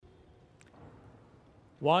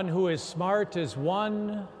One who is smart is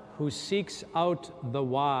one who seeks out the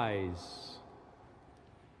wise.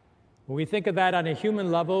 When we think of that on a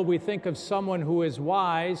human level, we think of someone who is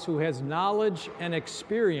wise, who has knowledge and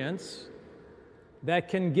experience that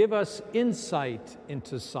can give us insight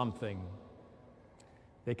into something.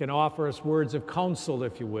 They can offer us words of counsel,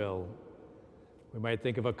 if you will. We might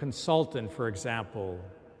think of a consultant, for example,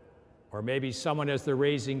 or maybe someone as they're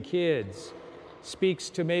raising kids speaks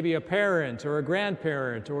to maybe a parent or a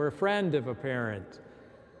grandparent or a friend of a parent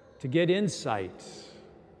to get insight,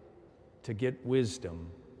 to get wisdom.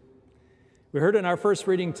 We heard in our first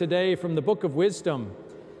reading today from the book of Wisdom,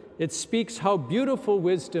 it speaks how beautiful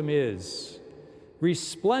wisdom is.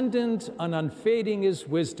 Resplendent and unfading is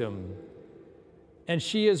wisdom, and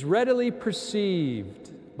she is readily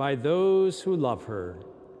perceived by those who love her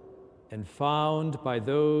and found by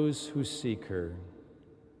those who seek her.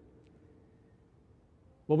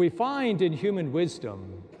 What we find in human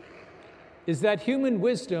wisdom is that human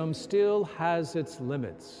wisdom still has its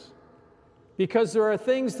limits because there are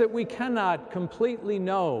things that we cannot completely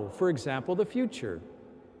know, for example, the future.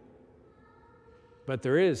 But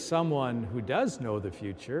there is someone who does know the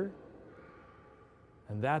future,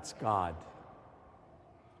 and that's God.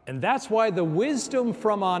 And that's why the wisdom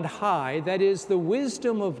from on high, that is the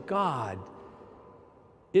wisdom of God,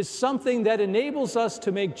 is something that enables us to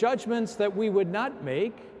make judgments that we would not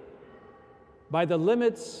make by the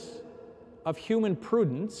limits of human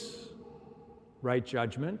prudence, right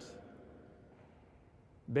judgment,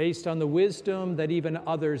 based on the wisdom that even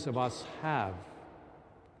others of us have.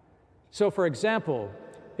 So, for example,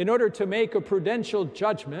 in order to make a prudential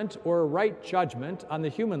judgment or a right judgment on the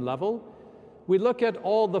human level, we look at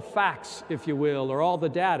all the facts, if you will, or all the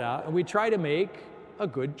data, and we try to make a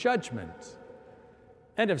good judgment.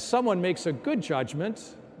 And if someone makes a good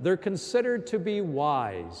judgment, they're considered to be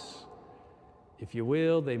wise. If you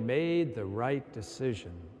will, they made the right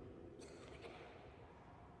decision.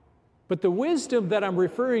 But the wisdom that I'm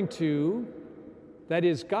referring to, that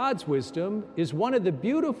is God's wisdom, is one of the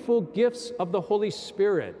beautiful gifts of the Holy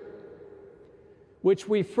Spirit, which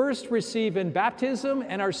we first receive in baptism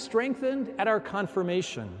and are strengthened at our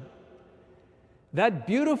confirmation. That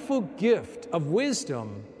beautiful gift of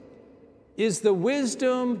wisdom is the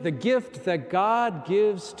wisdom, the gift that God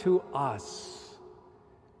gives to us,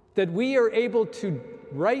 that we are able to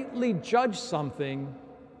rightly judge something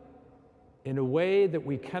in a way that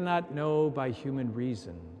we cannot know by human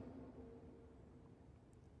reason.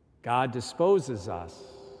 God disposes us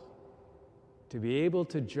to be able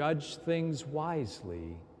to judge things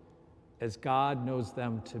wisely as God knows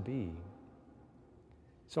them to be.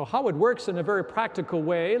 So how it works in a very practical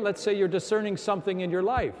way, let's say you're discerning something in your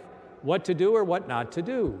life, what to do or what not to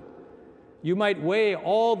do. You might weigh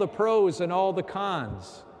all the pros and all the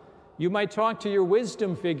cons. You might talk to your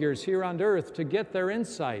wisdom figures here on earth to get their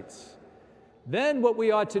insights. Then what we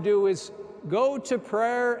ought to do is go to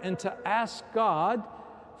prayer and to ask God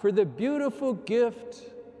for the beautiful gift,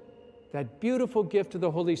 that beautiful gift of the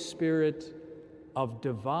Holy Spirit of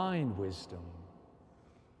divine wisdom,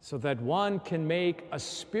 so that one can make a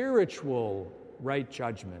spiritual right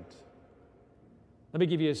judgment. Let me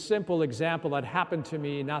give you a simple example that happened to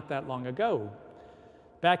me not that long ago.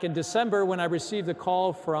 Back in December, when I received a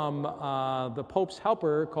call from the Pope's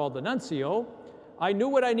helper called the Nuncio, I knew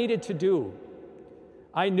what I needed to do.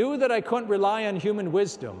 I knew that I couldn't rely on human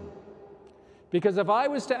wisdom, because if I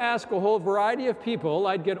was to ask a whole variety of people,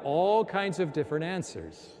 I'd get all kinds of different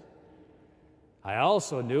answers. I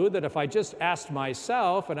also knew that if I just asked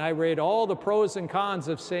myself and I weighed all the pros and cons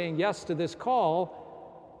of saying yes to this call,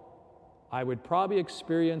 I would probably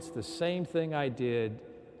experience the same thing I did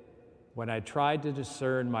when I tried to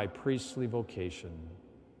discern my priestly vocation.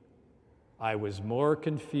 I was more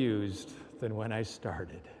confused than when I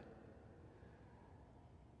started.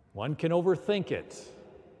 One can overthink it,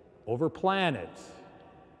 overplan it,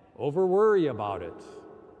 overworry about it.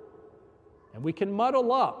 And we can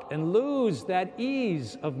muddle up and lose that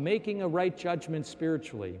ease of making a right judgment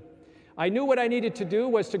spiritually. I knew what I needed to do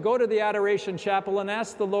was to go to the Adoration Chapel and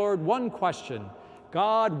ask the Lord one question: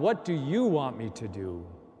 God, what do you want me to do?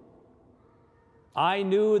 I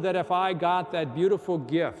knew that if I got that beautiful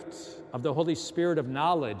gift of the Holy Spirit of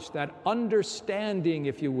knowledge, that understanding,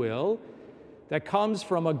 if you will, that comes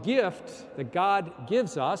from a gift that God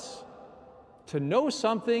gives us to know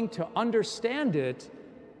something, to understand it,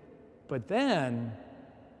 but then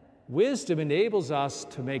wisdom enables us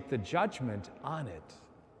to make the judgment on it.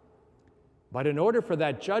 But in order for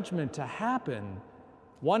that judgment to happen,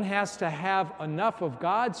 one has to have enough of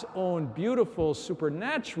God's own beautiful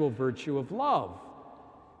supernatural virtue of love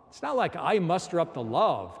It's not like I muster up the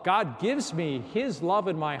love. God gives me His love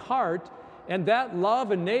in my heart, and that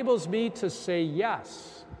love enables me to say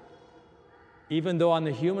yes, even though on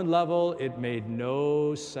the human level it made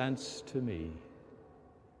no sense to me.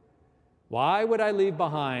 Why would I leave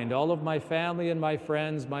behind all of my family and my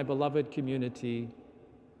friends, my beloved community,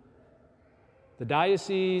 the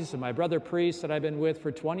diocese and my brother priests that I've been with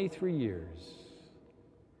for 23 years?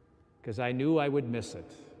 Because I knew I would miss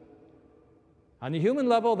it. On the human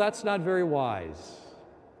level, that's not very wise.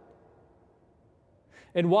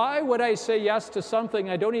 And why would I say yes to something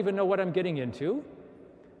I don't even know what I'm getting into?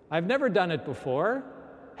 I've never done it before,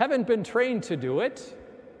 haven't been trained to do it,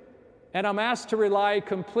 and I'm asked to rely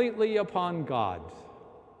completely upon God.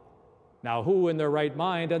 Now, who in their right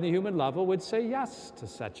mind on the human level would say yes to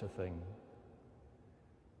such a thing?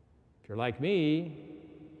 If you're like me,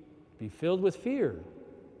 be filled with fear.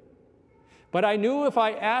 But I knew if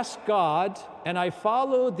I asked God and I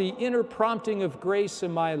followed the inner prompting of grace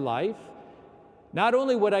in my life, not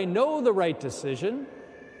only would I know the right decision,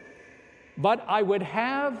 but I would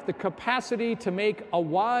have the capacity to make a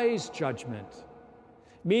wise judgment,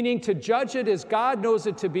 meaning to judge it as God knows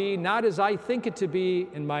it to be, not as I think it to be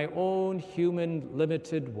in my own human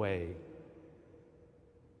limited way.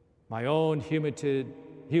 My own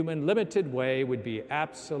human limited way would be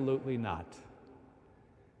absolutely not.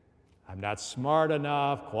 I'm not smart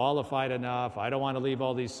enough, qualified enough, I don't want to leave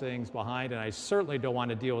all these things behind, and I certainly don't want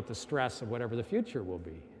to deal with the stress of whatever the future will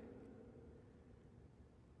be.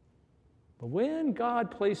 But when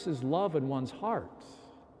God places love in one's heart,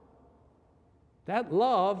 that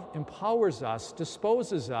love empowers us,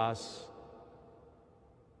 disposes us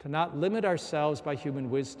to not limit ourselves by human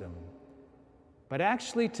wisdom, but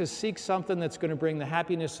actually to seek something that's going to bring the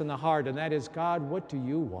happiness in the heart, and that is, God, what do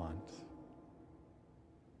you want?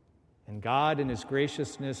 And God, in His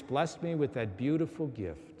graciousness, blessed me with that beautiful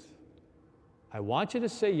gift. I want you to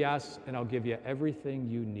say yes, and I'll give you everything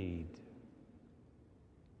you need.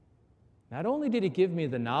 Not only did He give me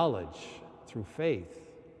the knowledge through faith,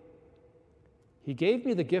 He gave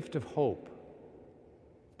me the gift of hope,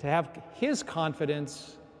 to have His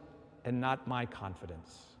confidence and not my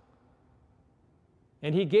confidence.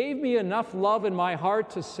 And He gave me enough love in my heart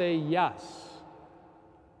to say yes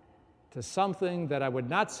to something that I would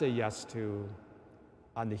not say yes to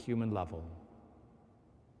on the human level.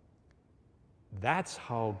 That's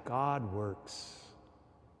how God works.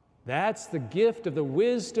 That's the gift of the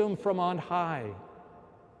wisdom from on high.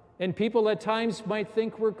 And people at times might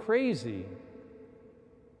think we're crazy.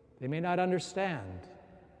 They may not understand.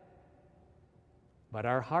 But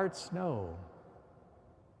our hearts know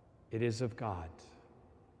it is of God.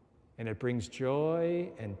 And it brings joy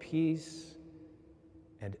and peace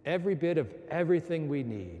and every bit of everything we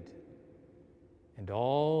need and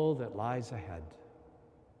all that lies ahead.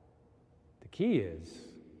 The key is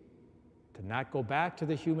to not go back to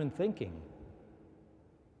the human thinking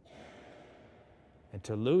and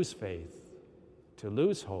to lose faith, to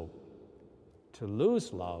lose hope, to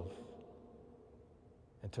lose love,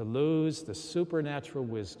 and to lose the supernatural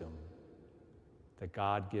wisdom that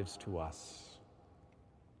God gives to us.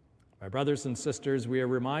 My brothers and sisters, we are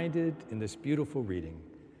reminded in this beautiful reading,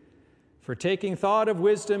 for taking thought of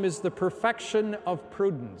wisdom is the perfection of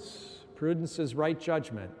prudence. Prudence is right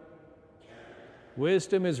judgment.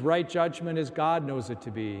 Wisdom is right judgment as God knows it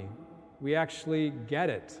to be. We actually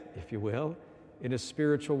get it, if you will, in a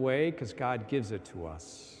spiritual way because God gives it to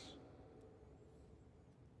us.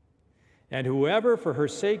 And whoever for her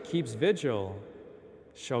sake keeps vigil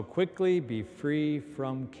shall quickly be free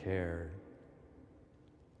from care.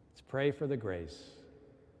 Let's pray for the grace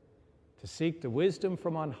to seek the wisdom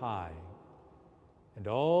from on high and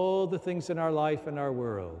all the things in our life and our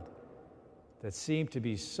world that seem to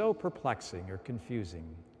be so perplexing or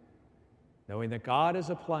confusing, knowing that God has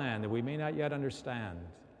a plan that we may not yet understand.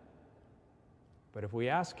 But if we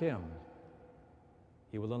ask Him,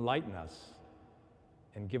 He will enlighten us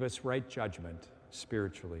and give us right judgment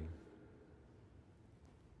spiritually.